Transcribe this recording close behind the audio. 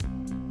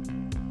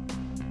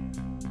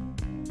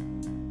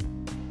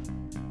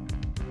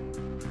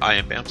I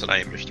am Bams, and I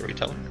am your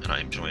storyteller, and I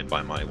am joined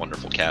by my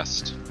wonderful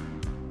cast.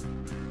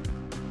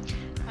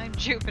 I'm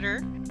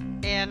Jupiter,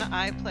 and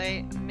I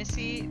play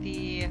Missy,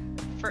 the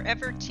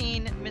forever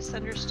teen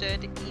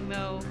misunderstood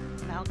emo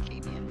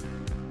Malkavian.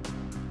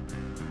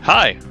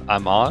 Hi,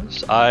 I'm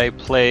Oz. I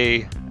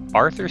play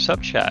Arthur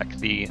Subchak,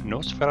 the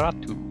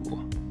Nosferatu.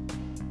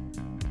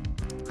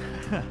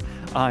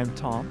 I'm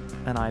Tom,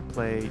 and I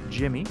play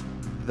Jimmy,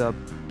 the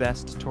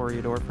best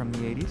Toreador from the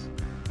 80s.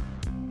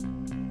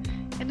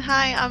 And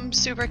hi, I'm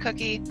Super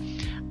Cookie.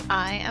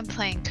 I am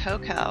playing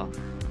Coco.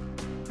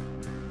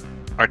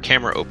 Our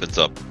camera opens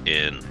up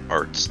in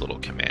Art's little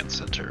command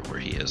center where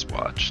he has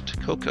watched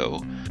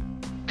Coco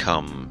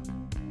come.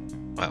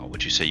 Well,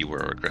 would you say you were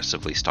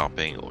aggressively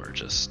stomping or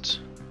just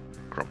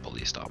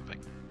grumpily stomping?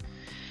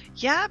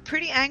 Yeah,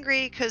 pretty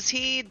angry because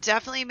he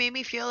definitely made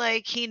me feel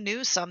like he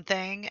knew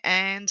something,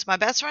 and my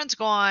best friend's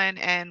gone,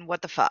 and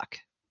what the fuck?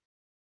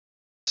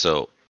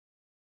 So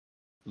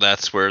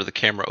that's where the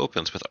camera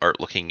opens with Art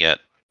looking at,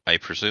 I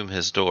presume,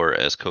 his door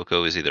as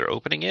Coco is either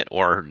opening it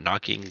or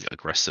knocking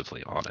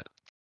aggressively on it.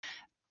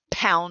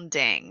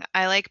 Pounding.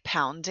 I like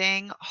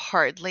pounding,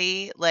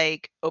 hardly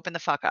like open the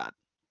fuck up.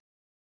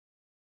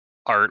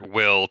 Art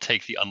will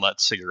take the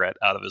unlit cigarette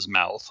out of his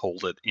mouth,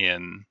 hold it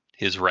in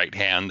his right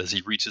hand as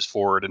he reaches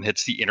forward and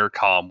hits the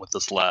intercom with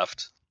his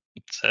left.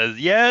 It says,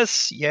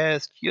 yes,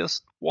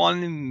 just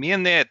 1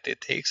 minute.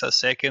 It takes a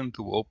second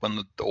to open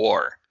the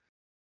door.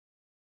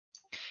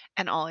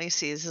 And all he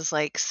sees is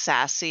like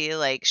sassy,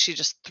 like she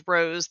just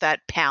throws that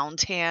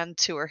pound hand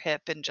to her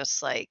hip and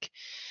just like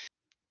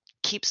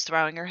keeps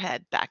throwing her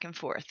head back and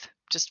forth,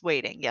 just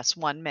waiting. Yes,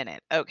 1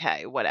 minute.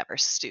 Okay, whatever,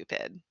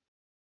 stupid.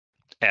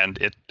 And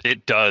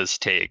it does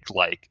take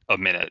like a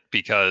minute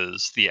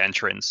because the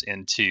entrance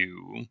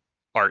into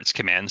Art's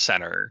command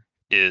center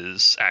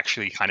is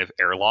actually kind of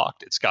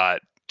airlocked. It's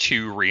got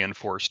 2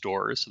 reinforced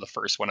doors. So the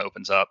first one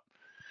opens up.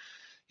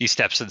 He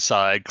steps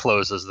inside,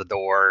 closes the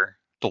door,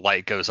 the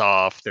light goes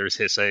off, there's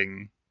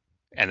hissing,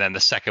 and then the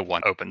second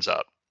one opens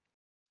up.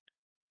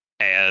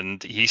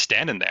 And he's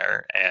standing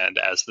there, and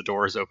as the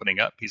door is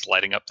opening up, he's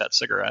lighting up that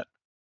cigarette.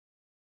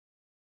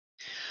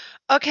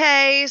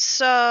 Okay,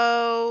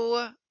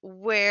 so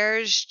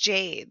where's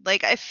Jade?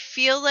 Like I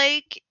feel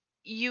like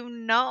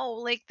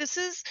like this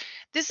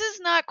is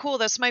not cool.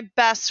 That's my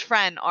best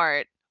friend,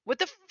 Art. What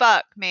the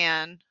fuck,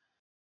 man?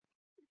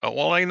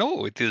 Well, I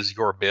know it is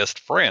your best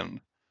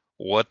friend.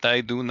 What I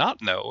do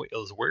not know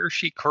is where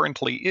she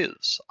currently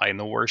is. I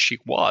know where she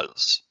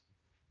was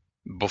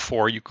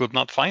before you could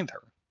not find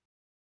her.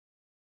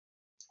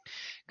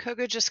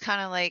 Coco just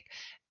kind of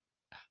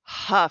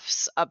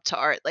huffs up to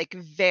Art, like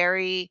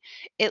very,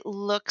 it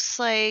looks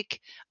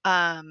like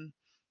fighty,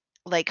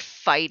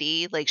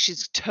 like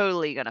she's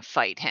totally gonna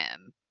fight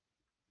him.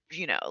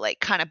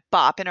 Like kind of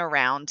bopping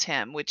around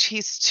him, which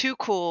he's too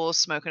cool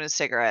smoking a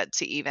cigarette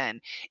to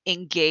even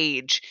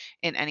engage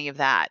in any of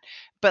that.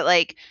 But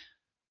like,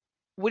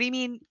 what do you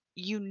mean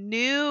you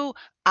knew?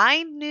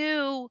 I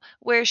knew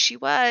where she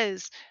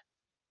was.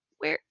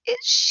 Where is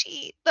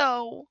she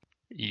though?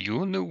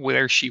 You knew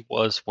where she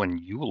was when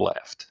you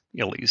left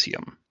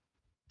Elysium.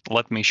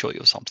 Let me show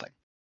you something.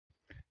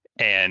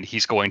 And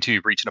he's going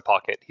to reach in a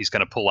pocket. He's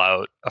going to pull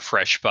out a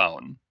fresh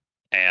phone.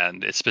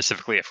 And it's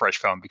specifically a fresh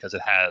phone because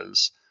it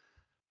has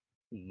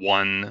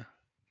one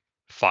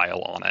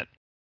file on it.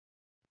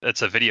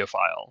 It's a video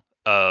file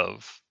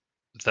of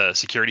the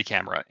security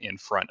camera in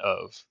front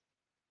of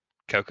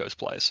Coco's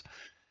place.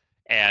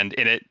 And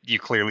in it, you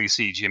clearly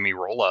see Jimmy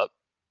roll up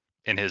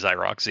in his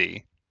IROC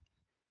Z.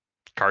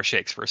 Car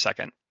shakes for a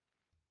second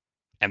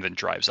and then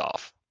drives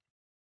off.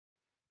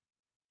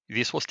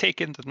 This was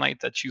taken the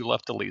night that you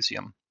left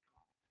Elysium.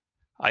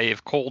 I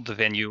have called the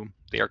venue.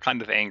 They are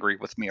kind of angry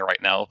with me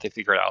right now. They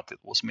figured out it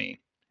was me.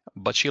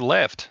 But she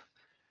left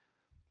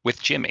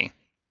with Jimmy.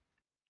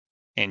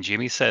 And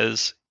Jimmy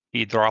says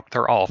he dropped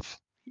her off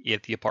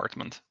at the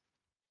apartment.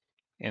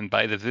 And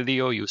by the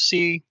video you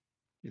see,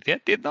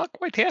 that did not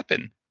quite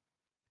happen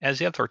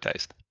as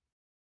advertised.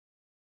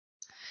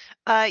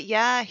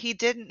 Yeah, he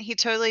didn't. He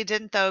totally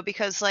didn't though,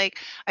 because like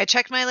I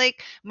checked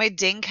my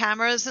ding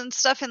cameras and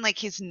stuff, and like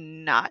he's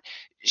not.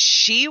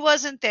 She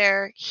wasn't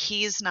there.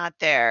 He's not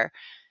there.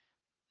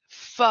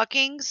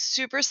 Fucking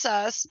super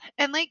sus.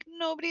 And like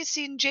nobody's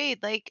seen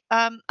Jade. Like,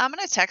 I'm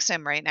gonna text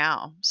him right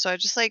now. So I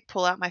just like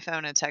pull out my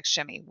phone and text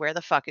Jimmy. Where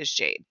the fuck is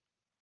Jade?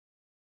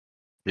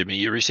 Jimmy,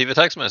 you receive a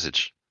text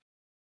message.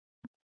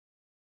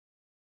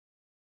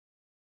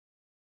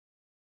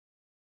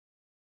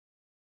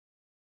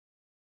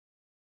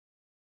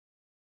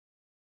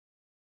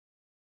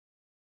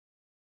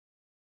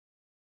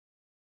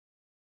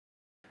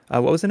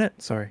 What was in it?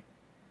 Sorry.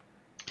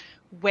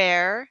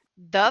 Where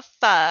the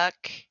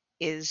fuck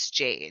is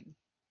Jade?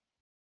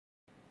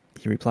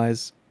 He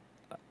replies,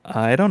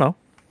 I don't know.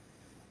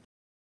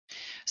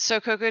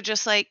 So Coco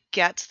just like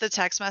gets the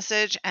text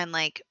message and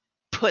like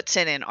puts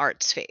it in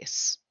Art's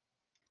face.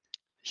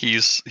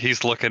 He's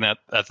looking at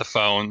the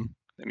phone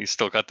and he's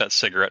still got that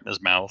cigarette in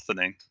his mouth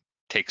and he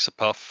takes a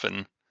puff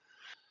and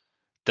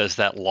does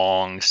that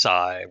long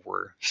sigh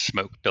where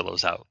smoke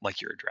billows out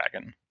like you're a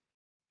dragon.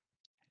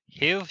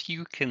 Have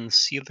you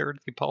considered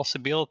the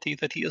possibility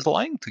that he is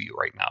lying to you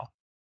right now?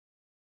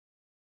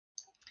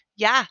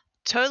 Yeah,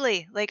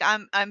 totally. Like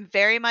I'm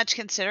very much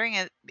considering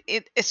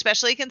it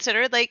especially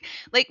considered like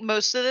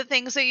most of the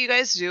things that you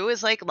guys do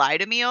is like lie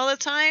to me all the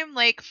time.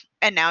 Like,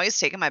 and now he's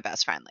taking my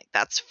best friend. Like,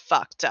 that's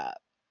fucked up.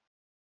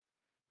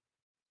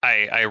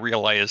 I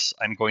realize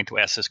I'm going to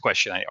ask this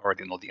question I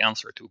already know the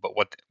answer to, but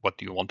what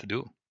do you want to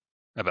do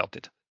about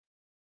it?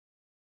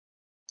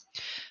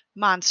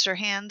 Monster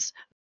hands.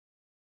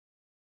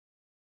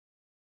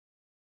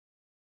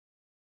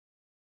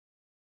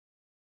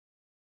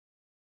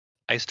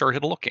 I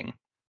started looking,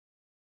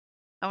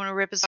 I want to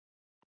rip his.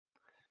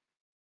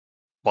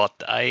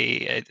 but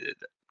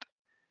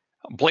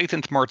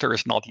blatant murder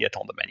is not yet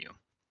on the menu.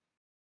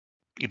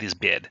 It is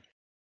bad.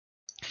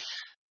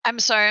 I'm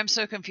sorry, I'm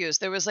so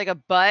confused. There was like a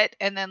but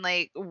and then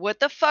like what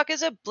the fuck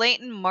is a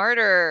blatant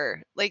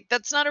martyr? Like,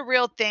 that's not a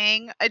real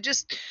thing.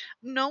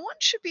 No one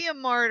should be a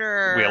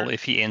martyr. Well,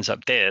 if he ends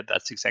up dead,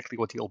 that's exactly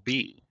what he'll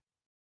be.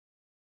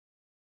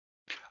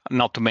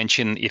 Not to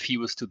mention, if he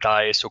was to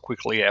die so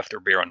quickly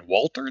after Baron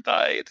Walter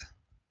died,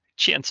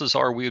 chances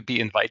are we would be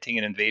inviting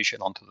an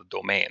invasion onto the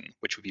domain,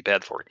 which would be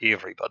bad for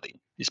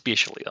everybody,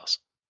 especially us.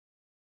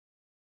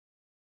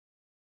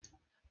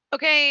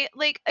 Okay,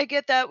 like I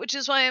get that, which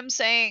is why I'm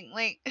saying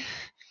like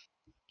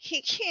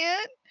he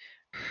can't.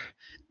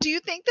 Do you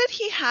think that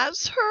he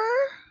has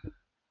her?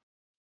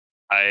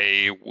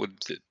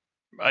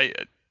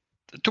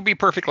 To be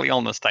perfectly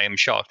honest, I am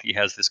shocked he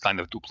has this kind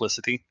of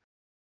duplicity.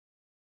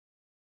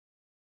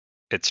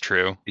 It's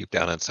true. Deep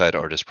down inside,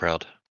 Art is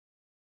proud.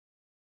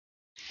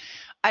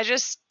 I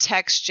just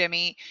text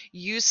Jimmy,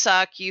 "You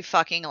suck, you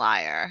fucking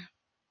liar."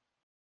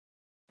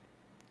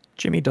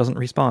 Jimmy doesn't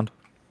respond.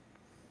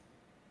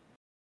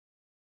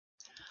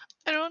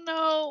 I don't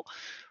know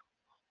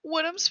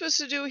what I'm supposed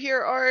to do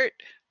here, Art,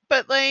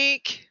 but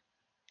like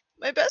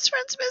my best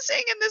friend's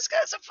missing and this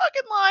guy's a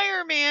fucking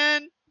liar,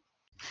 man.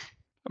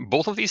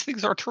 Both of these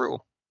things are true.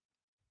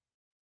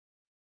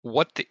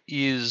 What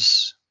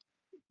is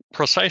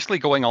precisely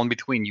going on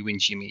between you and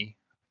Jimmy,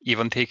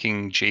 even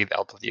taking Jade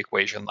out of the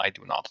equation, I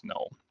do not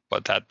know.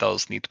 But that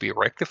does need to be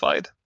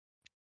rectified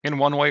in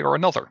one way or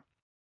another.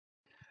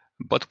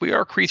 But we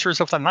are creatures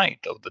of the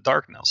night, of the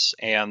darkness,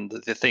 and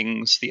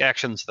the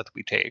actions that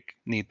we take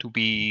need to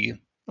be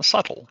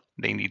subtle.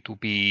 They need to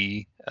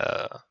be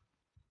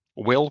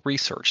well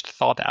researched,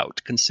 thought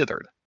out,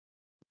 considered.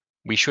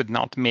 We should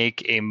not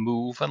make a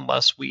move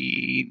unless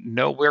we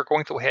know we're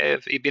going to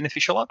have a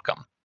beneficial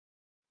outcome.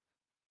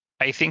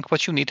 I think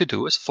what you need to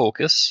do is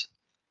focus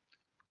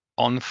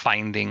on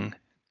finding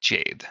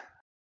Jade.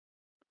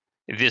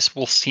 This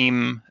will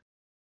seem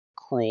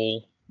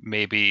cruel,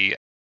 maybe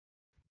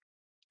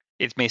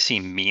it may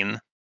seem mean,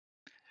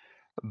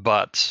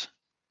 but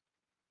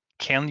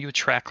can you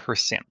track her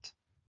scent?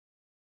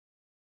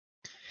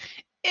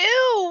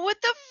 Ew,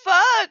 what the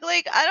fuck?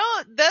 Like, I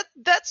don't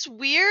that's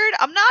weird.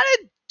 I'm not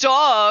a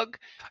dog.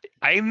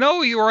 I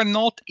know you are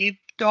not a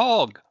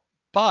dog,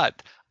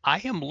 but I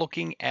am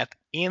looking at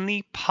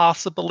any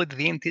possible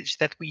advantage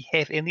that we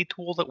have, any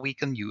tool that we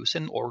can use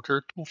in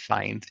order to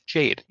find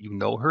Jade. You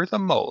know her the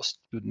most.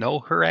 You know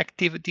her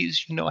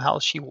activities. You know how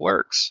she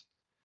works.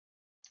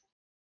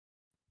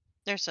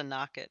 There's a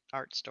knock at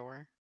Art's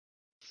door.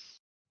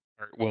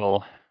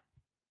 We'll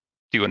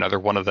do another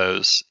one of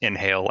those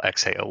inhale,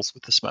 exhales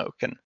with the smoke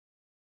and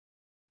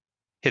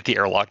hit the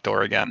airlock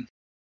door again.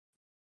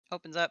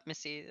 Opens up,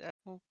 Missy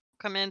will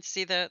come in,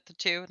 see the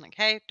two, and like,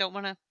 hey, don't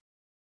want to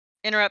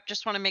interrupt.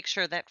 Just want to make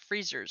sure that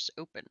freezer's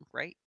open,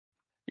 right?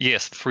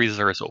 Yes, the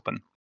freezer is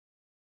open.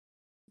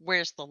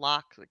 Where's the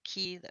lock, the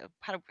key?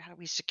 How do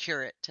we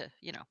secure it to,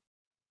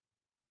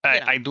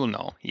 I do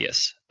know,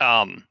 yes.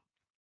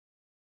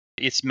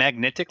 It's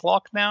magnetic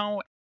lock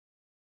now.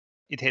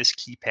 It has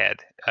keypad.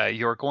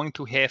 You're going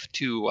to have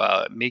to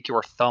make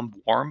your thumb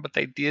warm, but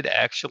they did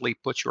actually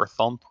put your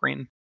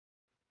thumbprint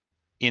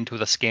into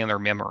the scanner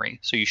memory.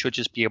 So you should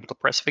just be able to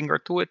press finger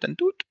to it and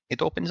doot,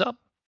 it opens up.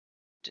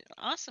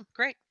 Awesome,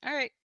 great, all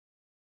right.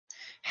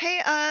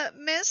 Hey,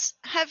 miss,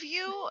 have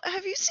you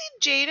seen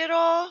Jade at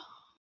all?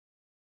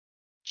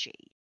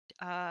 Jade.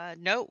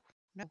 No.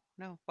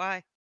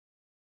 Why?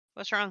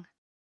 What's wrong?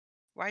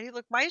 Why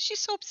is she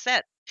so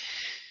upset?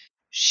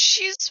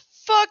 She's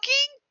fucking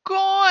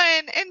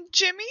gone and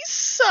Jimmy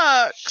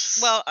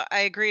sucks. Well,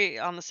 I agree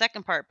on the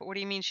second part, but what do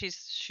you mean she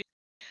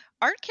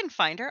Art can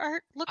find her.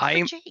 Art, look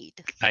for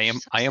Jade. I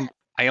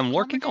am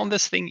working on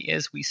this thing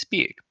as we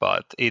speak,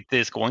 but it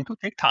is going to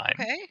take time.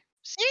 Okay.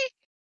 See?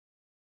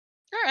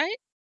 All right.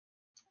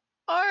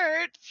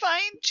 Art,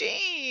 find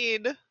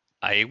Jade.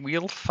 I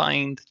will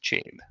find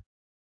Jade.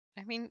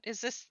 I mean,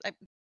 is this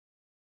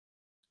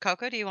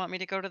Coco, do you want me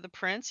to go to the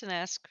prince and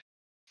ask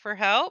for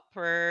help,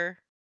 or?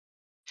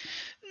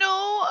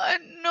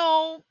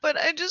 No, but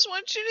I just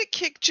want you to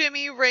kick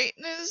Jimmy right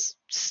in his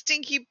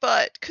stinky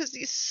butt because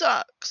he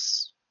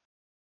sucks.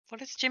 What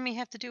does Jimmy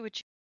have to do with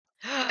you?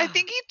 I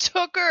think he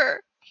took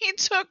her. He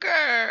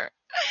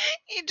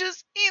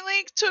he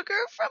like took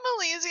her from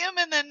Elysium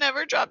and then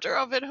never dropped her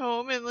off at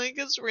home, and like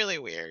it's really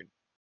weird.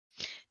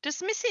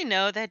 Does Missy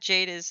know that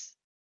Jade is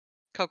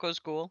Coco's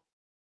ghoul?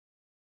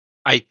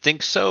 I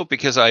think so,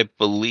 because I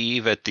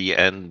believe at the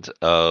end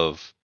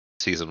of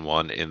season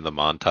 1 in the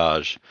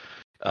montage,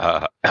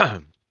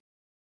 the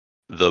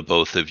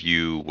both of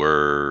you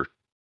were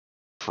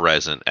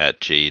present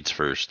at Jade's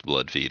first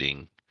blood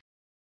feeding,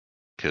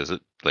 because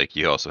like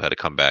you also had to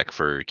come back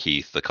for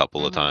Keith a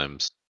couple of Mhm.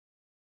 times.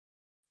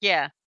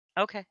 Yeah.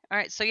 Okay. All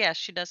right. So yeah,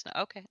 she does know.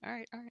 Okay. All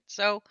right. All right.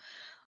 So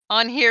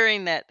on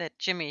hearing that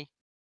Jimmy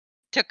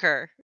took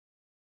her,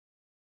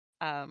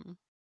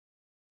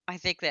 I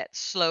think that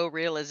slow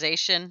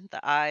realization,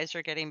 the eyes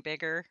are getting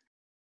bigger.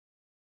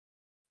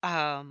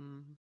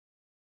 Looking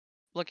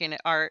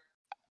at Art,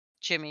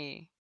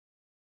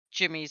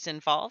 Jimmy's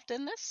involved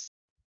in this.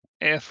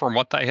 From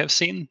what I have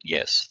seen,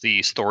 yes,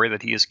 the story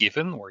that he is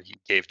given, where he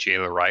gave Jade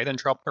a ride and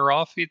dropped her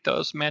off, it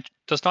does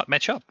not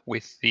match up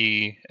with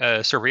the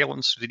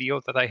surveillance video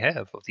that I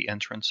have of the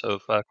entrance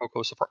of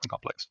Coco's apartment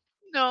complex.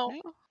 No,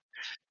 Right?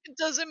 it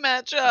doesn't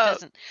match It up.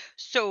 doesn't.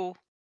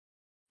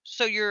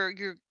 So your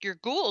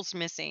ghoul's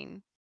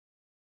missing,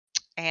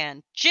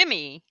 and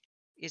Jimmy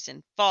is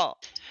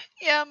involved.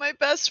 Yeah, my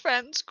best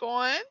friend's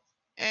gone,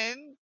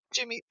 and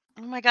Jimmy.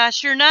 Oh my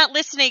gosh, you're not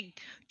listening.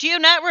 Do you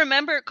not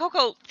remember,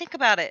 Coco? Think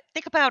about it.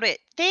 Think about it.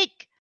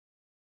 Think.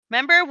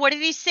 Remember, what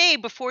did he say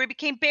before he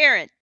became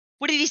Baron?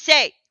 What did he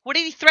say? What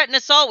did he threaten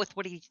us all with?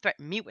 What did he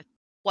threaten me with?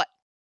 What?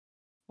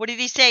 What did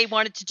he say he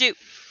wanted to do?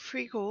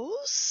 Free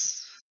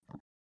ghouls?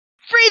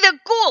 Free the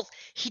ghouls!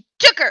 He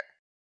took her!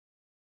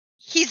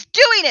 He's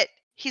doing it!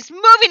 He's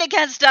moving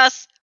against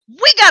us!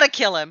 We gotta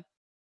kill him!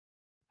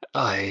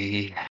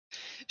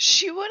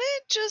 She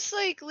wouldn't just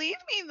like leave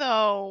me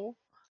though.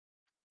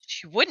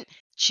 She wouldn't.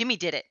 Jimmy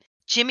did it.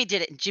 Jimmy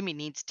did it, and Jimmy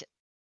needs to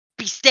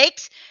be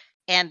staked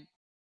and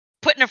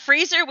put in a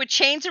freezer with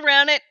chains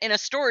around it in a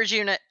storage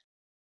unit.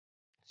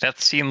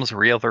 That seems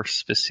rather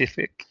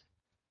specific.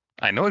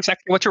 I know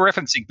exactly what you're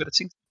referencing, but it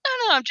seems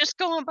No, I'm just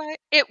going by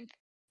it.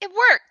 It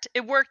worked.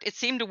 It worked. It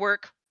seemed to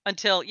work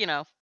until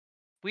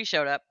we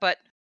showed up. But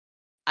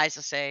I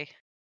just say,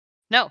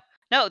 no.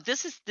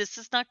 This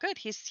is not good.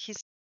 He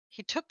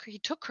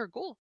took her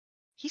goal.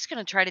 He's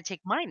gonna try to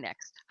take mine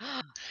next.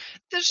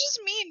 That's just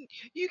mean.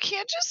 You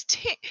can't just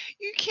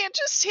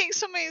take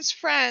somebody's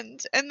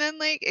friend and then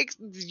like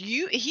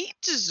he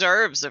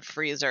deserves a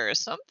freezer or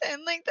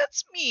something. Like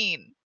that's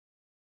mean.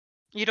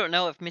 You don't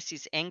know if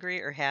Missy's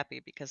angry or happy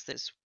because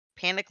there's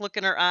panic look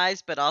in her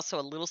eyes, but also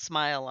a little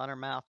smile on her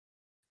mouth.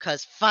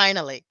 Cause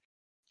finally,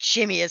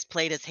 Jimmy has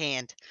played his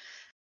hand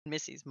in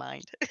Missy's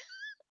mind.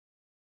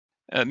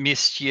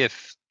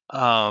 mischief.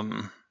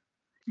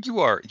 You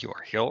are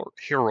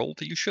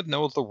Herald. You should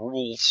know the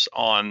rules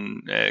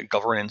on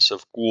governance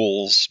of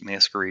ghouls,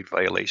 masquerade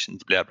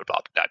violations, blah blah blah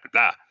blah blah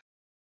blah.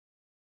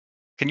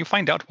 Can you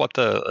find out what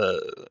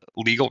the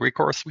legal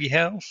recourse we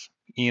have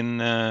in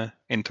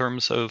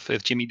terms of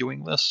Jimmy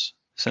doing this,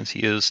 since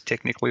he is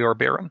technically our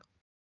Baron?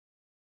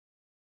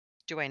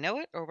 Do I know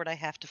it, or would I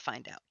have to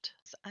find out?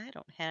 'Cause I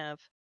don't have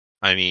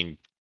I mean,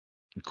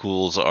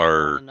 ghouls all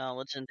are the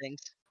knowledge and things.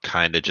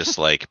 kind of just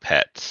like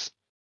pets.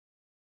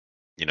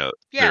 Yeah,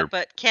 They're,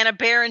 but can a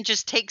baron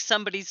just take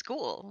somebody's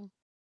ghoul?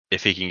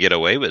 if he can get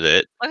away with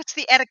it. What's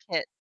the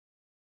etiquette?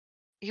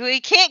 He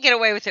can't get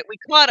away with it. We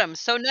caught him.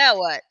 So now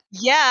what?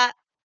 Yeah,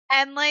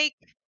 and like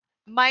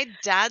my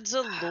dad's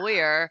a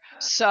lawyer,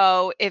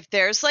 so if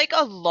there's like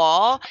a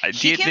law,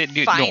 he can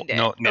find it.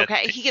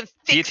 Okay, he can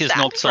fix It is that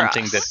not for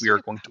something us. that we are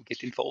going to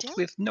get involved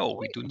with. No,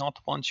 we do not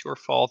want your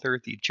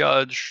father, the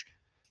judge,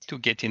 to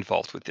get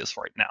involved with this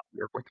right now.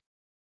 We are going to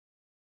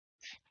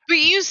But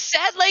you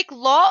said like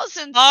laws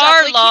and Our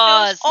stuff. Like laws,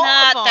 he knows all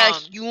not of the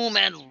them.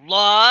 human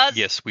laws.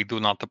 Yes, we do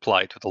not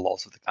apply to the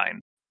laws of the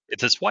kind.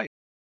 It is why.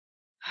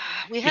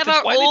 We It have is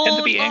our why they tend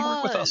to own be angry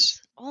laws. with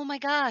us. Oh my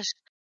gosh.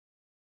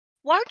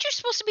 Why aren't you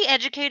supposed to be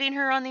educating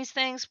her on these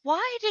things?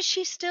 Why does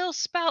she still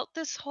spout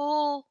this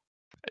whole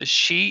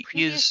She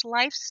previous is.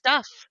 life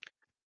stuff?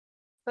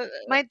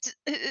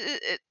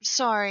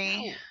 Sorry.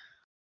 No.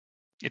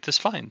 It is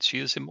fine. She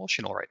is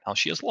emotional right now.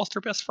 She has lost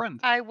her best friend.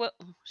 I will.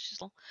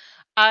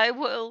 I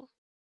will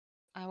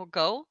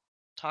go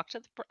talk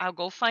to I'll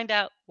go find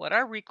out what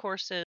our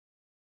recourse is,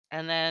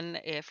 and then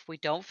if we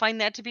don't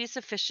find that to be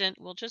sufficient,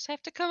 we'll just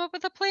have to come up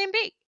with a plan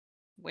B,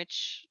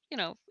 which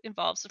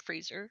involves a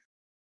freezer,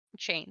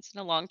 chains,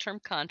 and a long-term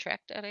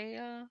contract at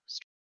a.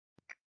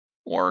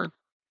 Or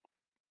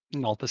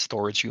not the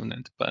storage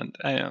unit, but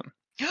I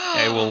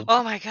will.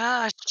 Oh my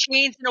gosh,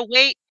 chains and a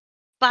weight,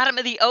 bottom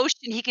of the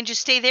ocean. He can just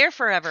stay there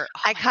forever.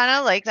 Oh I my kind God.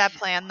 of like that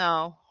plan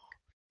though.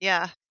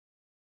 Yeah.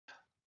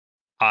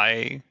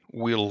 I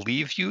will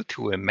leave you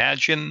to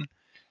imagine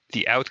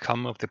the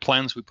outcome of the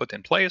plans we put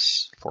in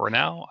place. For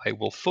now, I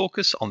will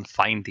focus on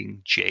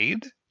finding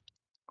Jade.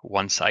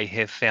 Once I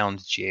have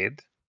found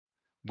Jade,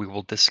 we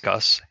will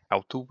discuss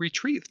how to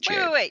retrieve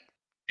Jade. Wait.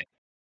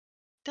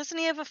 Doesn't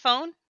he have a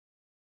phone?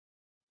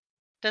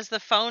 Does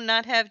the phone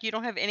not have? You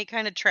don't have any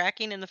kind of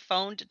tracking in the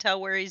phone to tell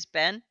where he's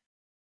been?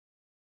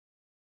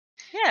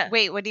 Yeah.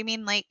 Wait, what do you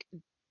mean, like,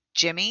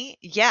 Jimmy?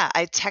 Yeah,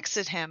 I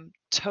texted him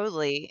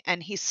totally,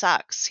 and he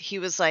sucks. He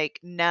was like,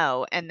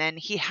 no, and then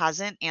he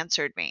hasn't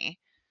answered me.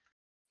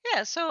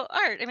 Yeah, so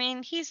Art, I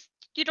mean,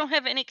 you don't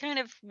have any kind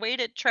of way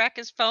to track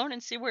his phone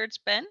and see where it's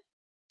been?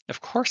 Of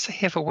course, I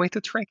have a way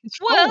to track his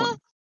Well, phone.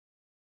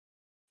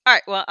 all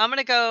right, well, I'm going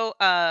to go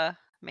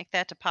make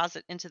that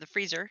deposit into the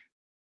freezer.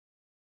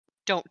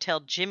 Don't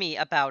tell Jimmy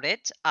about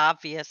it,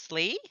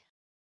 obviously.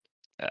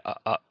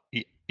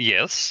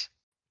 Yes,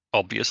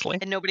 obviously.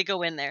 And nobody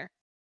go in there.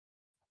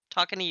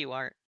 Talking to you,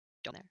 Art.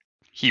 Don't there.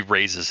 He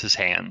raises his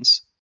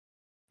hands.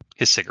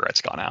 His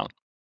cigarette's gone out.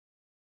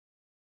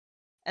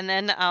 And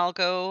then I'll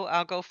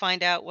go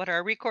find out what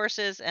our recourse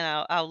is,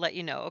 and I'll let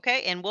you know,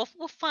 okay? And we'll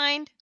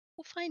find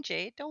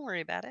Jade. Don't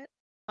worry about it.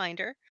 Find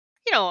her.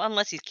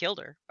 Unless he's killed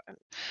her.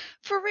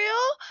 For real?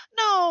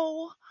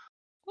 No.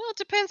 Well, it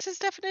depends his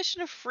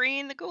definition of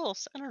freeing the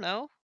ghouls. I don't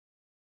know.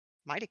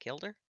 Might have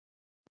killed her.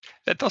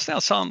 That does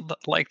not sound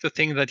like the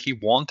thing that he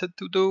wanted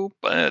to do,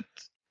 but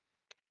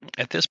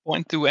at this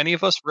point, do any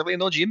of us really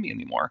know Jimmy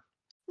anymore?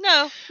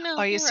 No,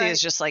 All you you're see right.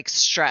 is just like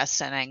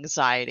stress and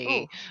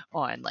anxiety Ooh.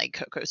 on like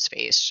Coco's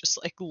face,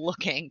 just like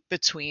looking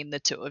between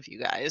the two of you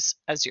guys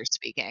as you're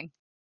speaking.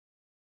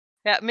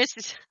 Yeah,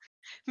 Missy's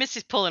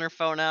pulling her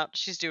phone out.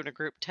 She's doing a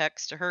group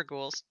text to her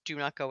ghouls. Do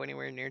not go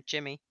anywhere near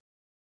Jimmy.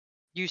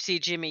 You see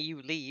Jimmy,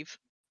 you leave.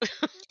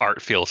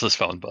 Art feels his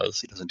phone buzz.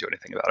 He doesn't do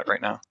anything about it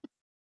right now.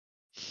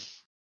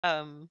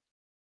 All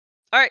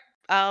right,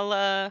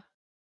 I'll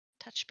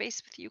touch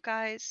base with you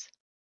guys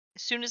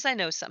as soon as I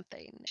know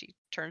something. She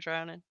turns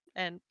around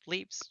and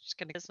leaves. She's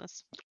gonna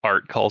business.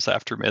 Art calls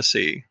after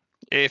Missy.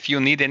 If you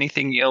need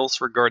anything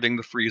else regarding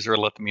the freezer,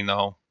 let me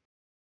know.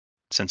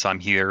 Since I'm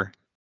here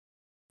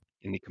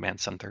in the command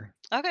center,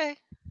 Okay.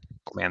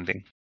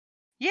 commanding.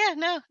 Yeah,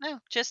 no.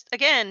 Just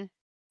again,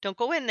 don't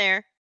go in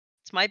there.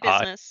 It's my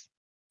business.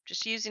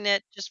 Just using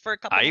it just for a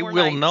couple I more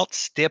will nights. not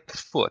step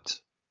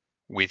foot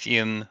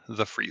within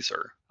the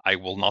freezer. I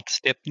will not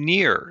step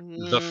near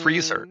the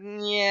freezer.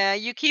 Yeah,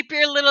 you keep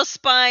your little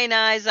spine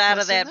eyes out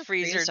What's of in that the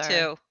freezer freezer?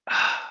 too.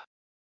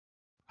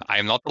 I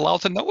am not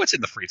allowed to know what's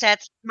in the freezer.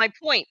 That's my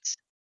point.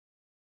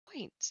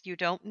 You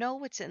don't know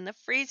what's in the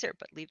freezer,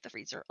 but leave the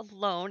freezer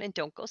alone and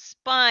don't go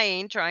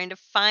spying trying to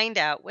find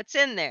out what's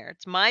in there.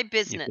 It's my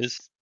business. It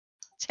is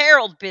It's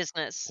Harold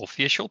business.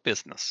 official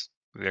business.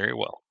 Very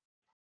well.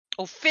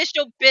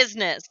 Official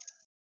business.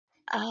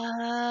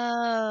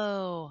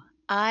 Oh,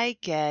 I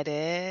get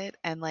it.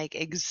 And like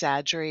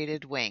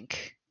exaggerated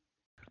wink.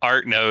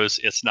 Art knows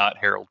it's not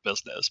Harold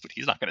business, but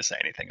he's not going to say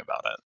anything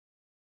about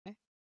it.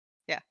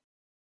 Yeah.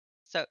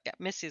 So yeah,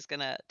 Missy's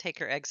gonna take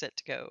her exit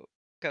to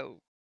go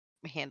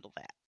handle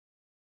that.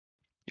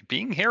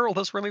 Being Harold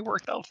has really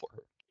worked out for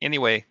her.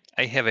 Anyway,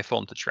 I have a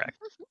phone to track.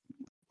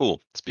 Cool.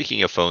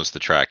 Speaking of phones to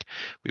track,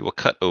 we will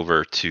cut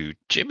over to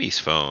Jimmy's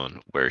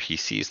phone where he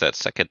sees that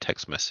second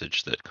text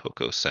message that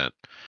Coco sent.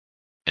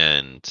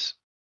 And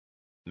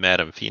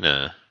Madame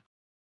Fina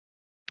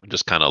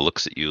just kind of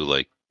looks at you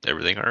like,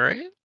 everything all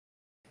right?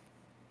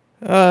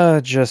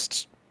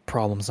 Just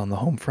problems on the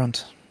home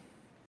front.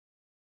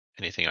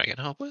 Anything I can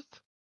help with?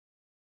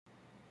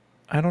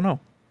 I don't know.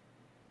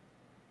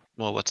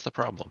 Well, what's the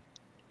problem?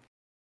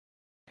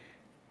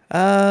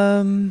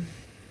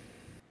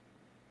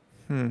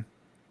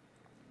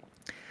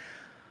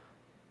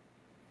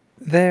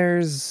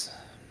 There's...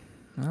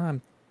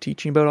 I'm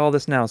teaching about all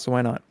this now, so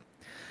why not?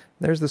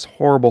 There's this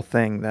horrible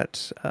thing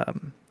that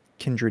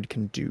Kindred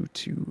can do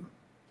to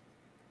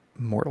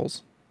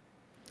mortals,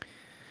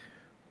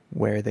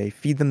 where they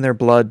feed them their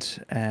blood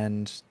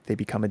and they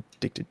become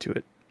addicted to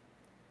it.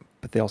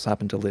 But they also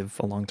happen to live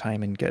a long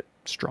time and get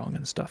strong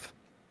and stuff.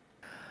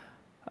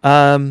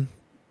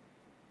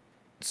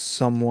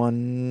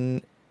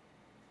 Someone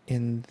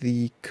in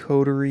the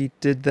coterie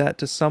did that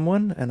to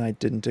someone, and I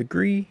didn't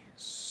agree,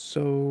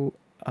 so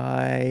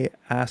I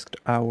asked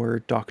our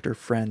doctor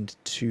friend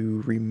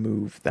to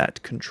remove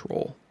that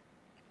control.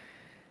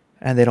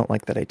 And they don't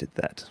like that I did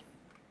that.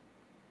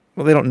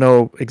 Well, they don't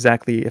know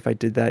exactly if I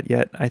did that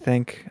yet, I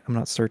think. I'm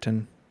not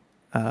certain.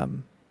 I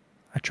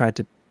tried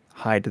to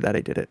hide that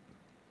I did it.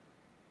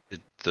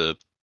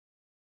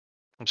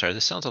 I'm sorry,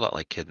 this sounds a lot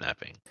like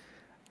kidnapping.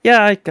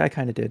 Yeah, I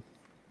kind of did.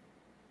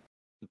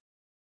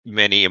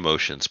 Many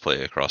emotions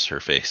play across her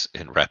face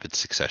in rapid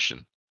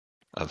succession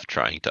of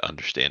trying to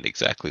understand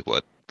exactly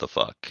what the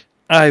fuck.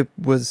 I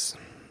was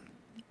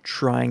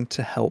trying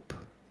to help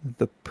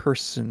the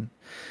person.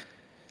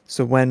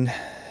 So when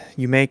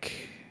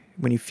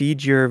you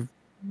feed your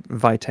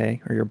vitae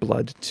or your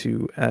blood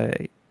to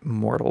a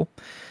mortal,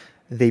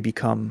 they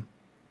become,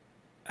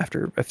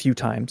 after a few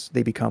times,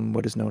 they become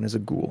what is known as a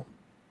ghoul.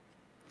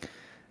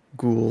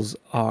 Ghouls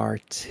are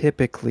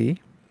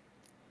typically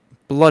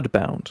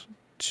bloodbound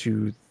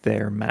to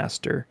their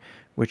master,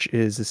 which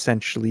is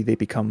essentially they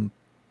become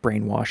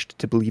brainwashed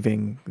to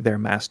believing their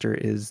master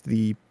is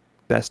the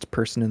best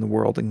person in the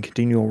world and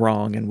continue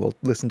wrong and will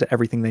listen to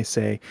everything they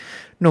say,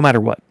 no matter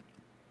what.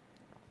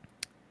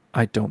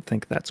 I don't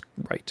think that's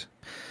right.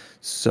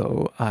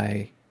 So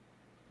I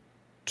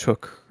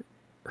took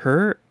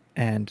her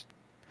and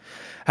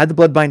had the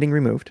blood binding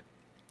removed,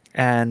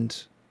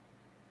 and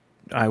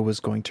I was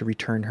going to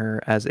return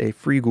her as a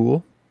free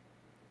ghoul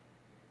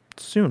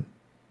soon,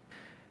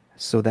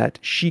 so that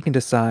she can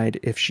decide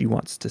if she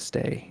wants to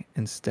stay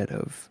instead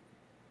of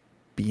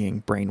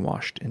being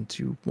brainwashed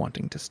into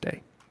wanting to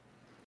stay.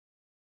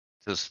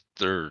 This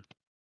their,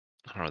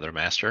 I don't know, their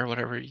master or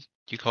whatever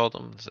you call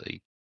them.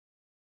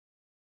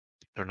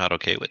 They're not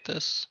okay with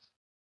this.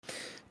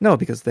 No,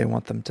 because they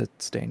want them to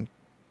stay.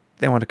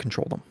 They want to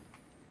control them.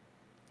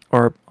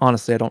 Or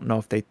honestly, I don't know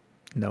if they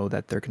know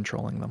that they're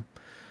controlling them.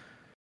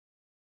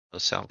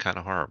 Those sound kind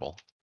of horrible.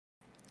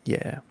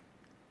 Yeah.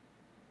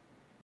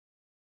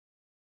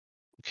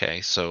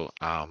 Okay, so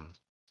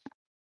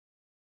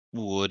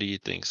what do you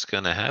think's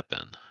gonna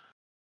happen?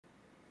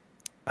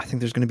 I think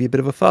there's going to be a bit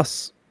of a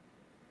fuss.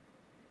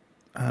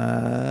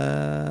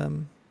 I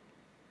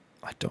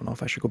don't know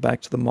if I should go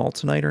back to the mall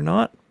tonight or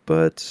not,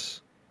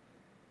 but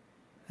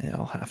yeah,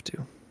 I'll have to.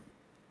 I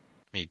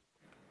mean,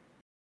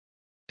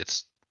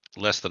 it's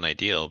less than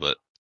ideal, but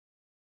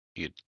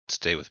you'd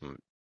stay with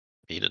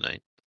me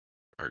tonight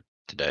or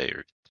today,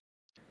 or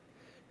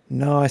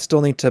No, I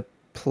still need to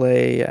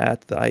play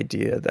at the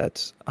idea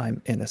that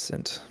I'm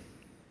innocent.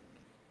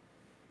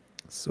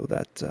 So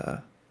that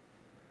I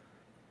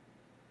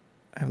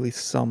have at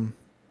least some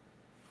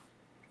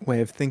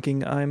way of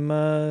thinking I'm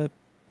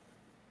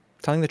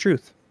telling the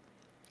truth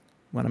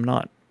when I'm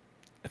not.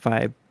 If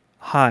I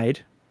hide,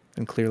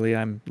 then clearly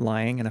I'm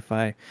lying. And if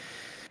I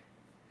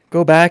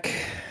go back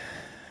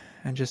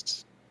and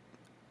just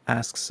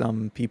ask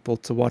some people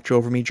to watch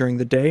over me during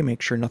the day,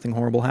 make sure nothing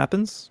horrible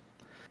happens,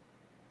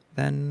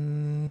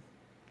 then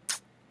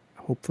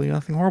hopefully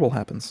nothing horrible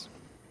happens.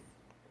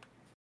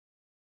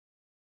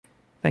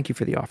 Thank you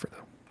for the offer,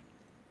 though.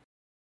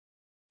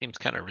 seems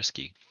kind of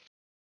risky.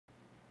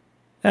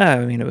 I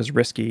mean, it was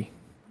risky,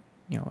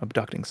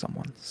 abducting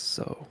someone,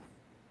 so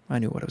I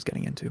knew what I was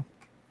getting into.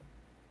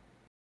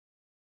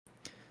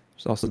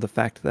 There's also the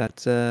fact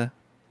that,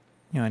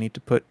 I need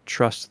to put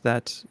trust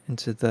that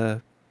into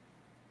the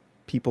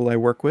people I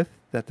work with,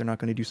 that they're not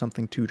going to do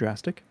something too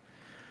drastic.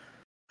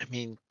 I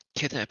mean,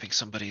 kidnapping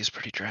somebody is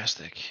pretty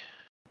drastic.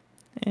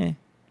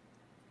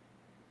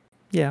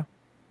 Yeah,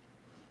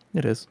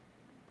 it is.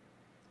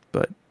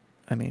 But,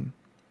 I mean,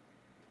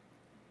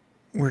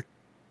 we're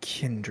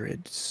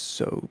kindred,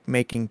 so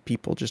making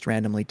people just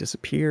randomly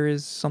disappear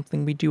is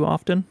something we do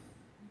often.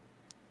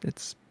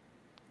 It's,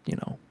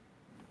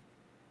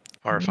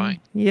 Horrifying.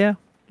 Yeah,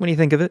 when you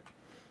think of it.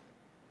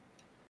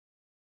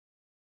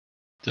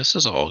 This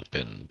has all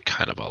been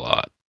kind of a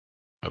lot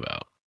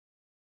about.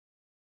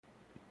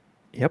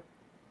 Yep.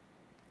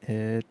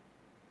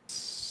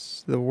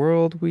 It's the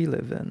world we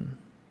live in.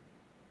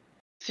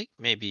 I think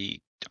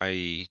maybe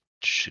I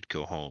should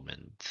go home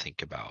and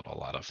think about a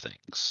lot of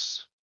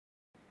things.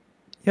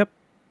 Yep.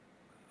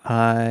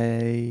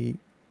 I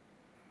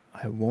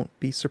won't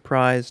be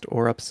surprised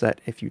or upset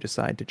if you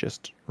decide to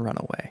just run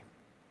away.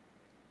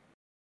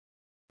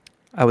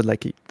 I would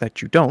like it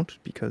that you don't,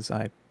 because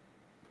I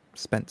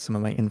spent some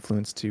of my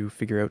influence to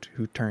figure out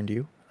who turned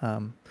you.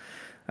 I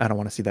don't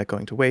want to see that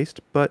going to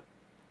waste, but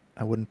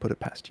I wouldn't put it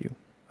past you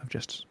of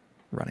just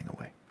running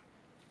away.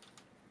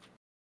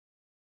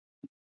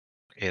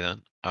 Okay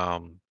then.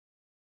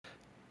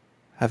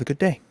 Have a good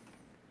day.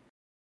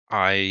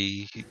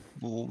 I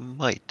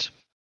might.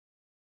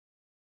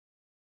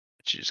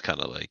 She just kind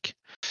of like,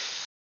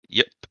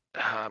 yep,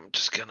 I'm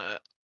just gonna,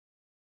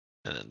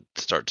 and then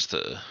starts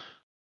to.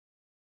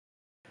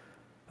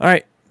 All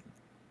right.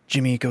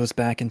 Jimmy goes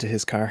back into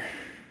his car,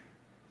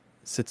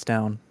 sits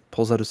down,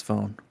 pulls out his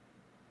phone,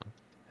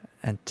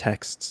 and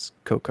texts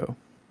Coco.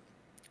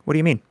 What do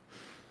you mean?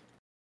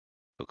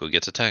 Coco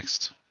gets a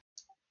text.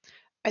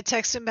 I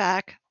text him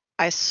back.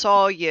 I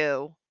saw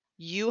you.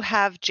 You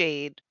have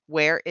Jade.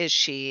 Where is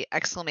she?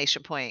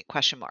 Exclamation point,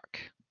 question mark.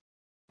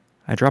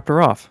 I dropped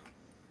her off.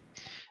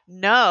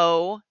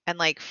 No, and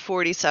like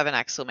 47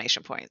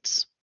 exclamation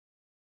points.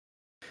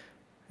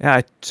 Yeah,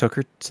 I took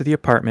her to the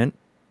apartment.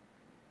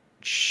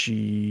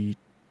 She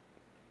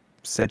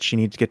said she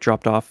needed to get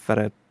dropped off at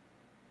a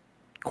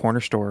corner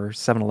store,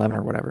 7-Eleven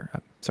or whatever.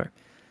 Sorry,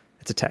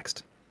 it's a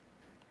text.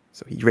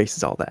 So he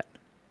erases all that.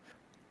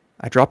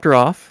 I dropped her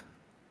off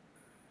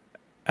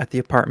at the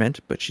apartment,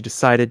 but she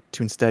decided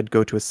to instead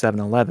go to a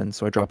 7-Eleven,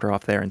 so I dropped her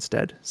off there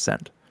instead.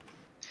 Send.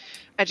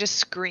 I just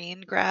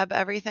screen grab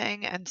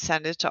everything and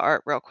send it to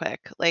Art real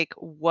quick. Like,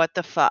 what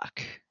the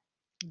fuck?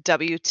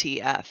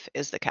 WTF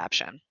is the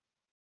caption.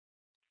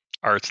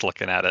 Art's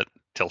looking at it,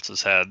 tilts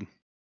his head.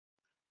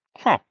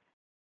 Huh.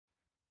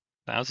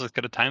 Now's as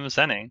good a time as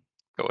any.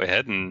 Go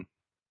ahead and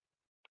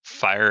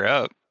fire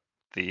up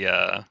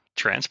the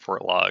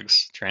transport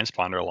logs,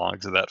 transponder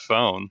logs of that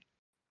phone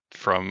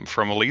from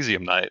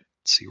Elysium night.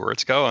 See where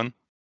it's going.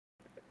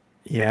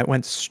 Yeah, it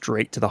went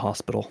straight to the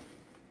hospital.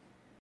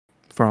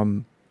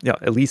 From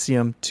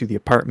Elysium to the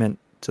apartment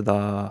to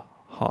the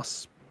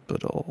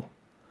hospital.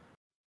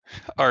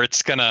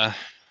 Art's gonna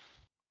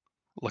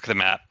look at the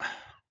map,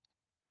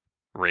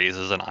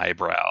 raises an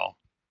eyebrow,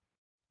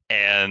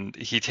 and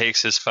he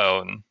takes his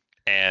phone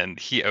And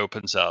he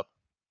opens up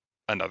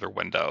another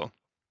window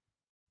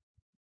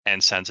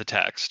and sends a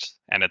text,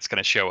 and it's going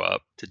to show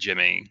up to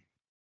Jimmy,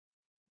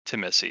 to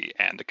Missy,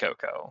 and to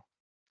Coco.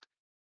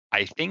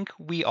 I think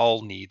we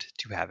all need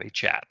to have a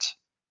chat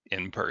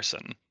in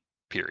person,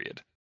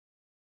 period.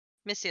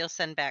 Missy will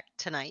send back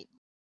tonight.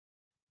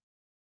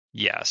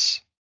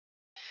 Yes.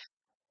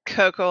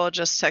 Coco will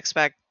just text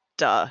back,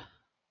 duh.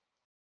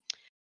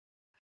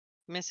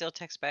 Missy will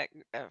text back,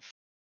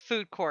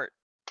 food court,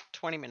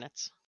 20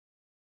 minutes.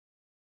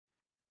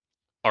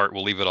 Art,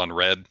 we'll leave it on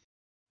red.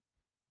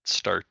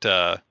 Start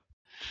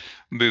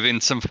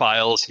moving some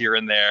files here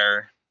and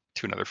there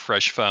to another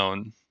fresh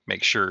phone.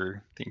 Make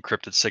sure the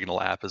encrypted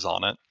Signal app is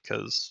on it,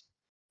 because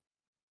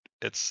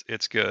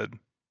it's good.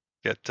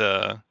 Get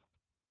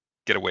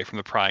away from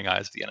the prying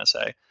eyes of the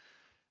NSA.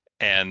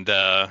 And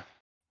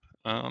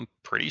I'm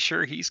pretty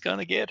sure he's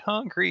gonna get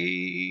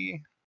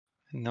hungry.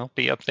 And they'll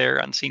be up there,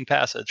 unseen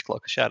passage,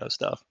 cloak of shadow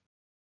stuff.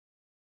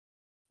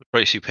 The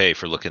price you pay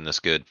for looking this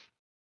good.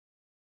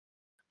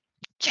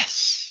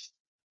 Yes!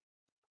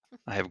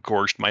 I have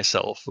gorged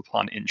myself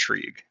upon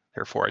intrigue,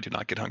 therefore I do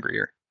not get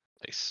hungrier.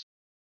 Nice.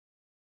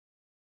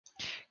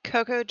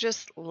 Coco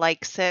just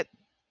likes it.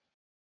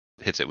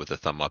 Hits it with a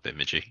thumb up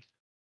emoji.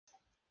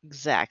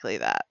 Exactly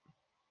that.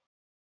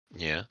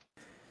 Yeah.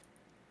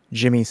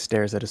 Jimmy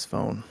stares at his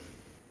phone,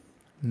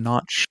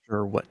 not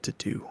sure what to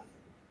do.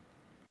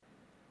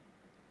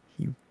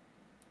 He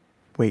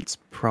waits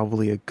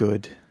probably a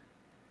good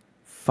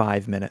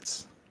 5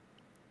 minutes.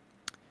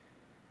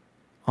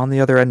 On the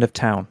other end of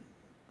town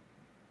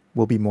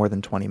will be more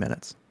than 20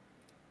 minutes.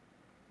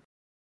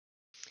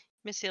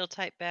 Missy will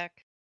type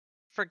back,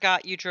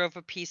 forgot you drove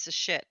a piece of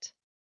shit.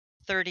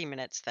 30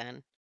 minutes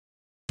then.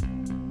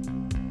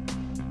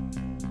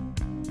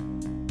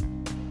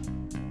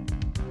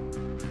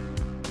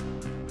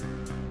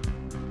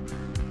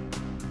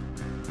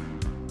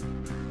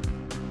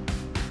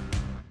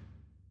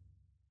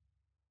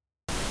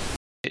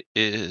 It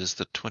is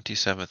the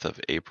 27th of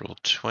April,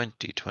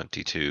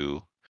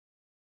 2022.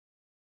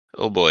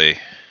 Oh boy.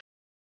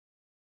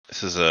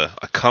 This is a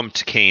come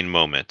to Kane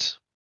moment.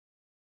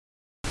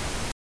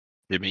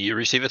 Jimmy, you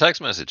receive a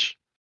text message.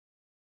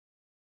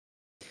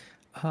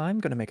 I'm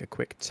going to make a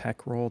quick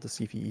tech roll to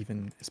see if he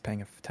even is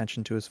paying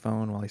attention to his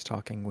phone while he's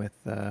talking with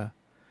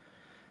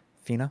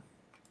Fina.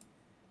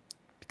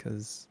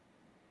 Because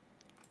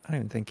I don't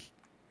even think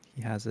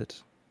he has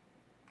it.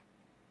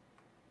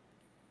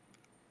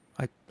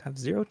 I have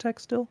 0 tech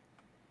still?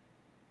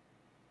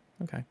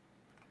 Okay.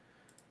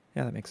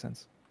 Yeah, that makes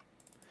sense.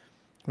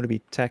 Would it be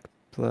tech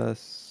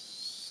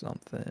plus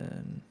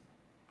something?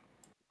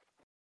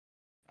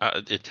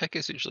 Tech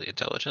is usually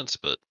intelligence,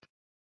 but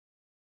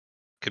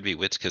could be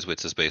wits, because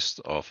wits is based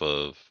off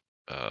of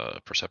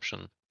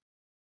perception.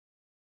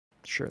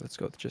 Sure, let's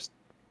go with just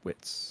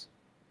wits.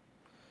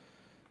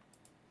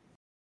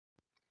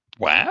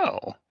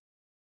 Wow.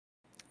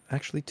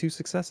 Actually, 2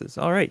 successes.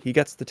 All right, he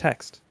gets the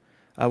text.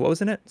 What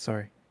was in it?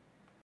 Sorry.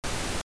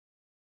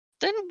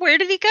 Then where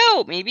did he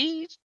go?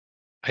 Maybe.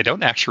 I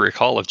don't actually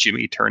recall if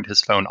Jimmy turned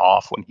his phone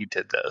off when he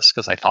did this,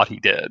 because I thought he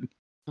did.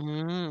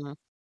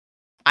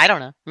 I don't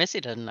know.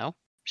 Missy doesn't know.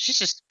 She's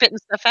just spitting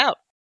stuff out.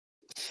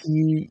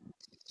 He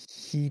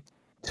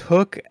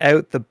took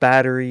out the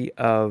battery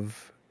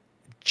of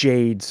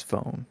Jade's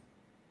phone.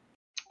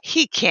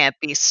 He can't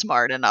be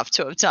smart enough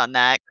to have done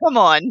that. Come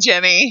on,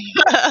 Jimmy.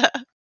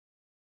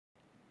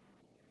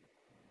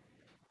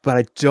 But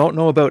I don't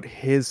know about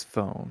his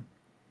phone.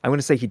 I'm going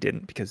to say he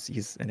didn't because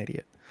he's an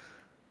idiot.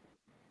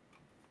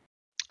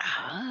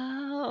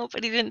 Oh,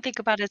 but he didn't think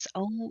about its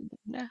own.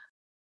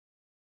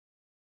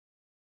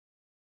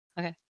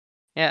 Okay.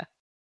 Yeah.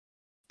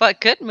 But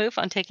good move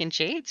on taking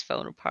Jade's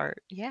phone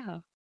apart. Yeah.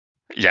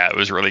 Yeah, it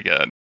was really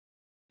good.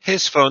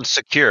 His phone's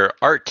secure.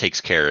 Art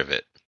takes care of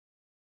it.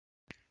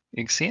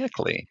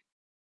 Exactly.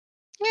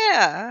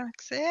 Yeah,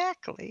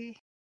 exactly.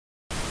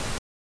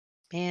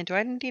 Man, do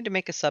I need to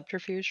make a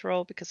subterfuge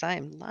roll? Because I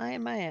am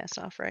lying my ass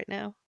off right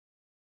now.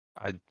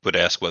 I would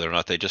ask whether or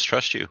not they just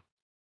trust you.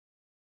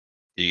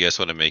 Do you guys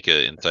want to make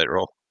an insight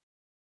roll?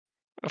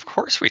 Of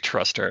course we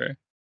trust her.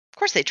 Of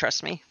course they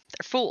trust me.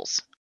 They're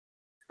fools.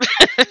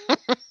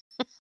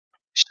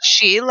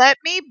 She let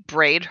me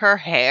braid her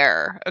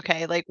hair.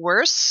 Okay, like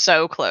we're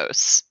so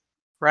close.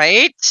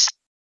 Right?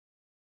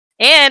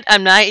 And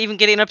I'm not even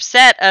getting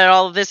upset at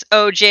all of this,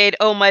 oh, Jade,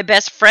 oh, my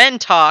best friend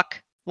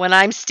talk when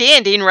I'm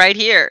standing right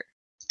here.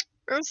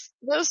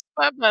 This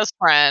my best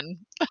friend.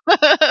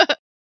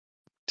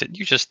 Didn't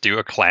you just do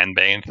a clan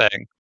bane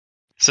thing?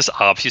 Is this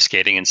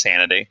obfuscating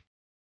insanity?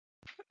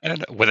 I don't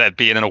know. Would that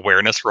be an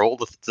awareness roll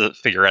to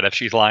figure out if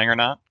she's lying or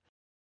not?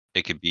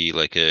 It could be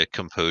like a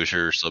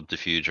composure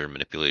subterfuge or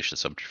manipulation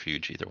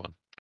subterfuge, either one.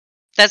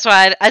 That's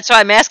why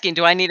I'm asking,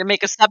 do I need to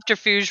make a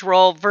subterfuge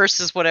roll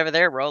versus whatever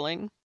they're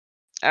rolling?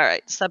 All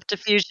right,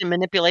 subterfuge and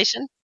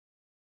manipulation.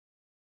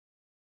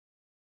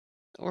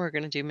 We're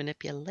going to do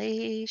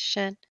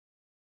manipulation.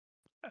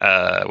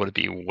 Would it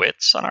be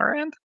wits on our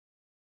end?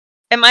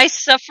 Am I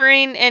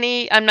suffering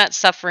any? I'm not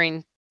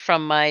suffering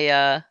from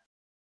my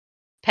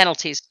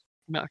penalties.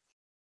 No.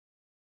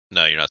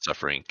 No, you're not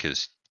suffering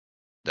because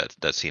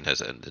that scene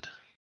has ended.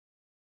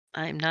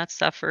 I'm not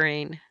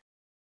suffering.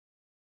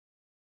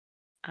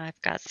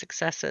 I've got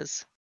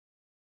successes.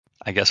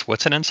 I guess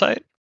what's an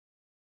insight?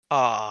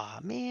 Aw,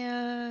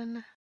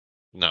 man.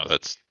 No,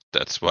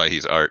 that's why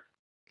he's Art.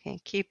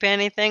 Can't keep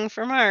anything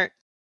from Art.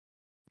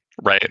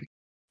 Right.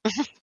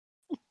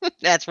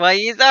 That's why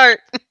he's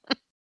Art.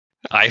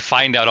 I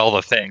find out all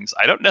the things.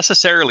 I don't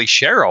necessarily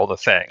share all the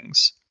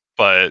things,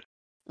 but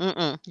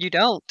You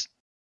don't.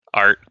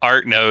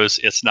 Art knows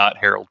it's not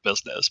Harold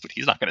business, but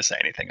he's not going to say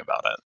anything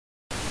about it.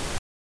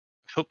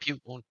 I hope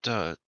you won't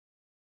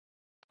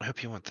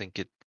think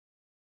it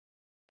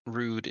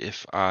rude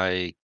if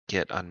I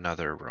get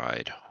another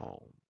ride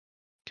home.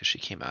 Because she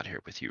came out here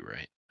with you,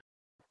 right?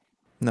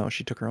 No,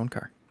 she took her own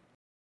car.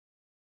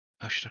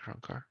 Oh, she took her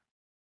own car?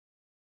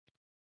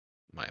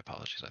 My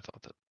apologies, I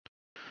thought that.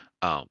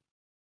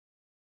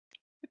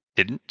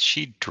 Didn't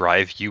she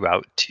drive you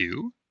out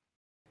too?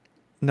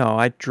 No,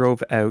 I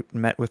drove out,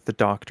 met with the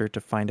doctor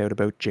to find out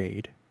about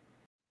Jade.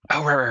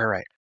 Oh,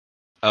 right.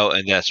 Oh,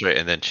 and that's right,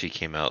 and then she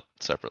came out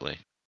separately.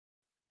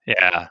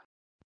 Yeah.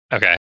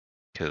 Okay.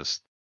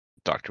 Because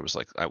doctor was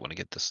like, I want to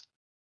get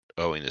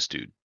owing this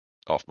dude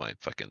off my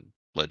fucking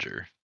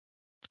ledger.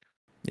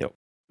 Yep.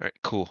 Alright,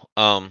 cool.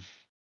 Now's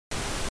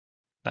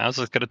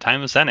as good a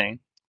time as any.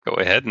 Go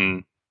ahead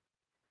and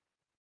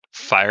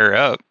fire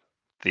up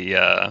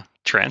the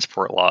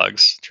transponder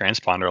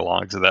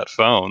logs of that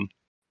phone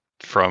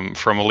from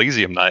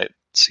Elysium Night.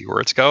 See where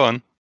it's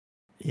going.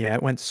 Yeah,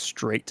 it went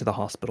straight to the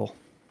hospital.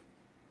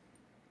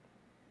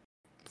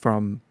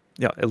 From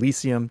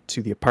Elysium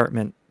to the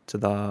apartment to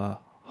the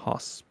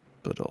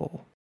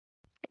hospital.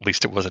 At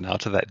least it wasn't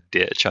out to that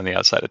ditch on the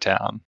outside of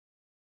town.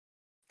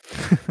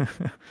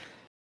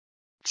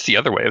 It's the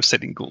other way of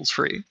setting ghouls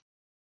free.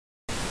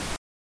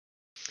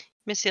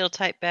 Missy will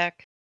type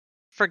back.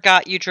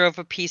 Forgot you drove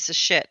a piece of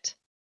shit.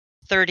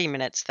 30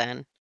 minutes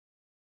then.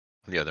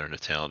 On the other end of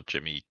town,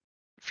 Jimmy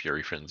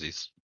Fury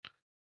frenzies.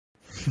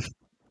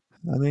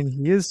 I mean,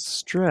 he is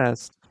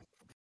stressed.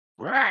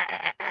 Well,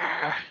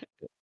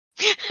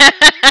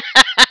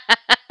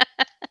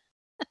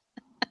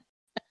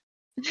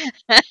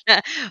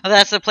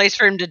 that's the place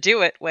for him to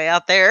do it, way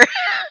out there.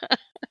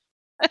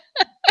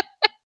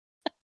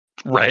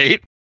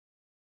 Right?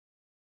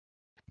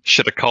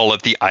 Should have called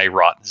it the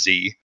IROT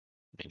Z.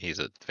 I mean, he's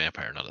a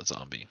vampire, not a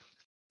zombie.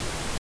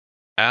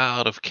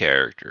 Out of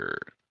character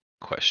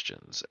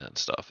questions and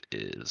stuff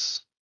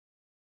is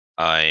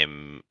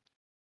I'm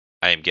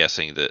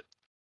guessing that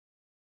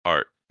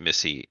Art,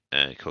 Missy,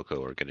 and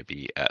Coco are going to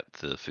be at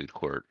the food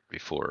court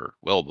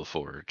well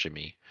before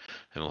Jimmy,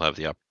 and we'll have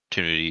the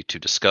opportunity to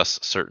discuss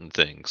certain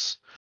things.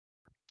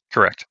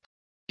 Correct.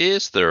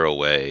 Is there a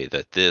way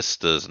that this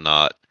does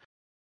not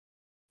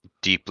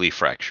deeply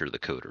fracture the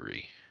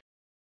coterie?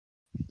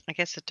 I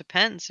guess it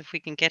depends if we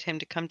can get him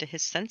to come to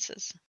his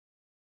senses.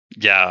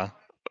 Yeah.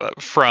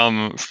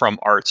 From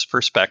Art's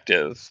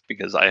perspective,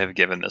 because I have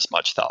given this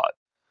much thought,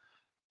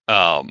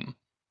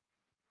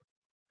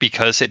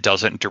 because it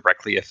doesn't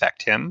directly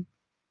affect him,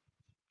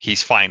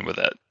 he's fine with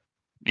it.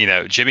 You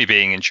know, Jimmy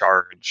being in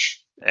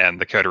charge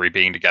and the coterie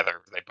being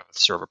together, they both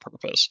serve a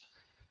purpose.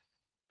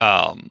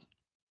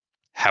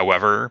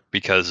 However,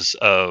 because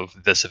of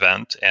this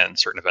event and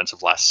certain events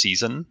of last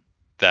season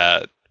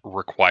that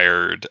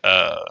required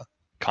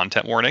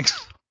content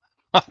warnings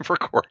on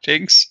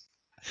recordings,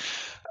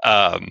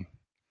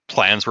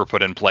 plans were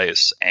put in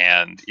place,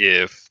 and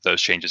if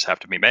those changes have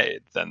to be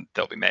made, then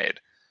they'll be made.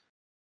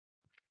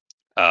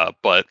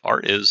 But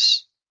Art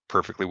is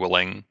perfectly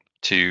willing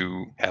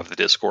to have the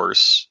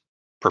discourse,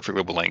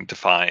 perfectly willing to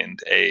find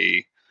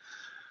a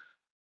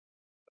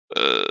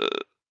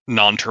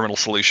non-terminal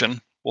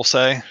solution, we'll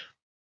say,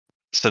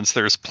 since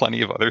there's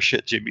plenty of other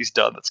shit Jimmy's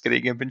done that's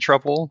getting him in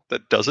trouble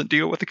that doesn't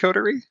deal with the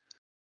coterie.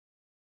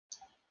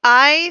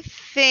 I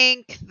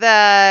think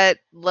that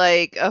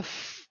like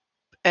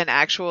an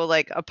actual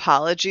like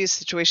apology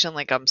situation,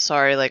 like I'm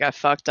sorry, like I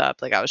fucked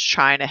up, like I was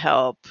trying to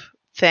help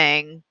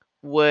thing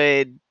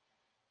would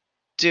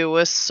do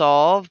a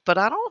solve, but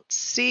I don't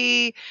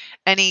see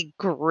any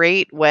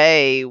great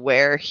way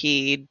where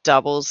he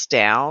doubles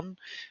down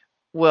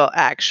will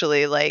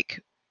actually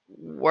like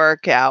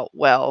work out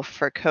well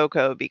for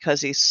Coco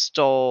because he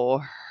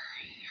stole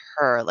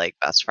her like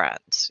best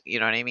friends. You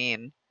know what I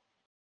mean?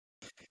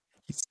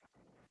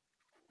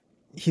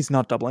 He's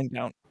not doubling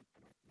down.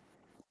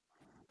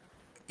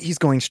 He's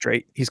going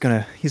straight. He's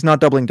not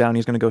doubling down.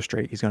 He's gonna go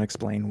straight. He's gonna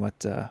explain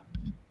what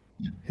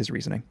his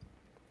reasoning.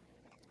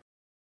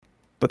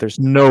 But there's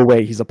no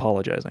way he's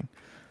apologizing.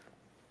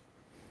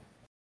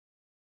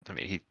 I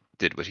mean, he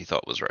did what he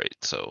thought was right,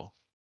 so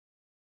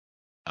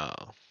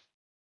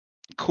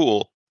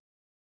cool.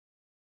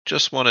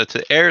 Just wanted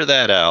to air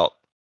that out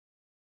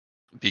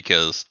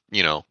because,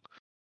 you know,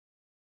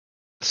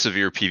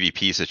 severe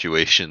PvP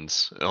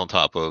situations on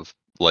top of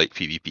light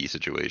PvP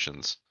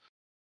situations.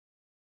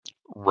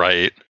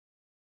 Right.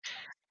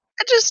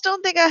 I just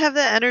don't think I have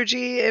the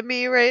energy in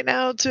me right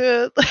now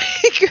to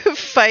like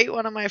fight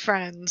one of my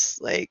friends,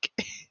 like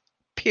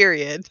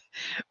period.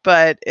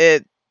 But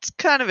it It's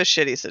kind of a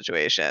shitty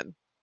situation.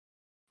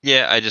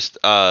 Yeah, I just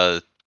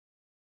felt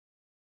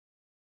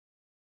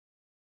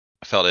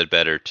it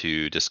better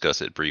to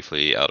discuss it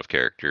briefly out of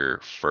character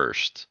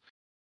first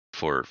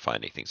for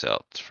finding things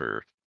out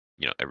for,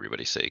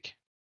 everybody's sake.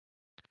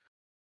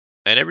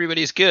 And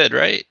everybody's good,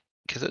 right?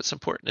 Because it's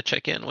important to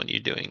check in when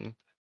you're doing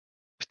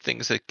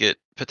things that get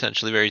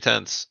potentially very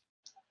tense.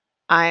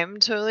 I'm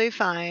totally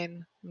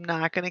fine. I'm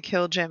not going to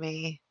kill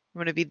Jimmy. I'm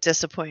going to be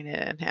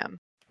disappointed in him.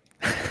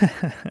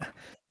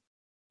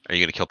 Are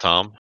you gonna kill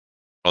Tom?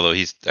 Although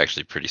he's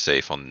actually pretty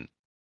safe on,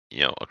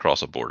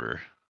 across a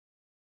border.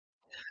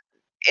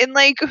 In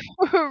like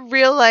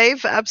real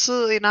life,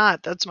 absolutely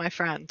not. That's my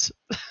friend.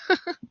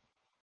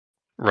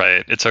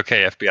 Right. It's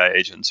okay, FBI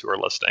agents who are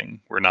listening.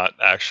 We're not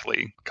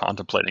actually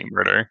contemplating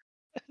murder.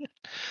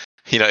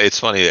 It's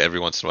funny that every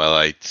once in a while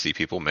I see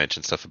people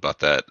mention stuff about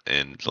that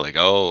and like,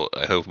 oh,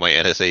 I hope my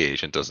NSA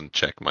agent doesn't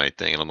check my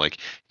thing. And I'm like,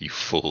 you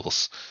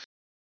fools.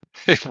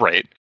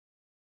 Right.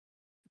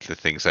 The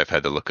things I've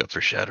had to look up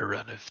for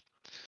Shadowrun.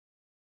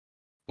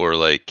 Or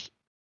like,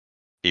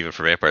 even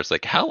for vampires,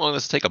 like, how long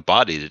does it take a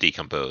body to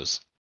decompose?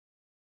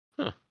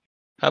 Huh.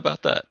 How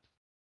about that?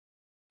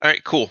 All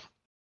right, cool.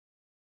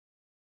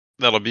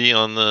 That'll be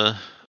on the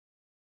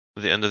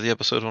end of the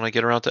episode when I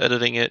get around to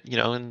editing it,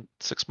 in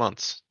 6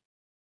 months.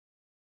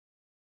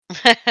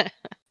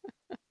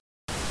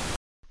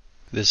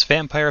 This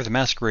Vampire the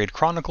Masquerade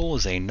Chronicle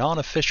is a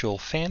non-official,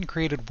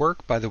 fan-created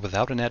work by the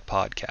Without a Net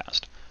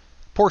podcast.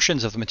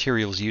 Portions of the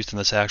materials used in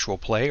this actual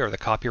play are the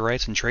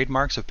copyrights and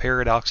trademarks of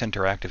Paradox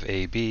Interactive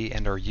AB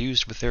and are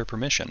used with their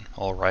permission.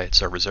 All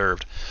rights are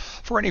reserved.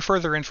 For any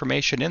further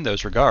information in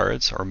those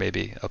regards, or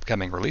maybe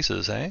upcoming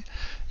releases,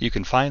 you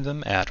can find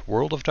them at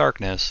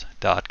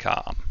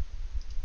worldofdarkness.com.